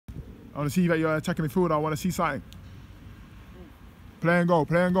I want to see that you're attacking the field. I want to see something. Play and go,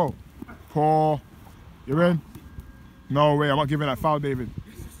 play and go. Poor. You're in? No way, I'm not giving that foul, David.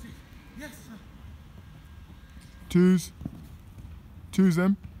 Yes, sir. Twos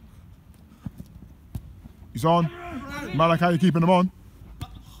him. He's on. Malachi, you keeping him on?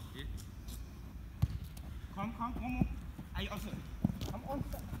 Come, one more. Are you upset? Come on.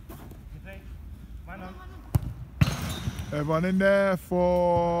 Play. Man on. Everyone in there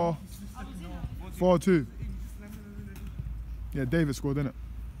for 4-2. Yeah, David scored, didn't it?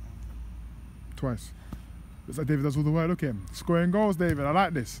 Twice. Looks like David does all the work. Look at him. Scoring goals, David. I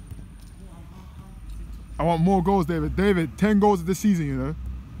like this. I want more goals, David. David, 10 goals this season, you know.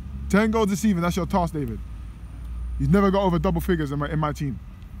 10 goals this season, that's your task, David. You've never got over double figures in my team.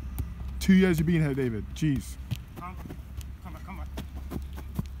 2 years you've been here, David. Jeez. Come back.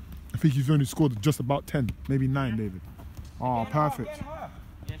 I think you've only scored just about 10, maybe 9, David. Oh, perfect.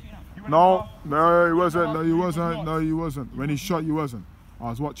 No, he wasn't. No, you wasn't. When he shot, you wasn't. I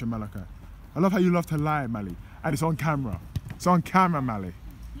was watching, Malachi. I love how you love to lie, Mally. And it's on camera. It's on camera, Mally.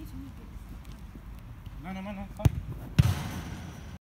 No, come.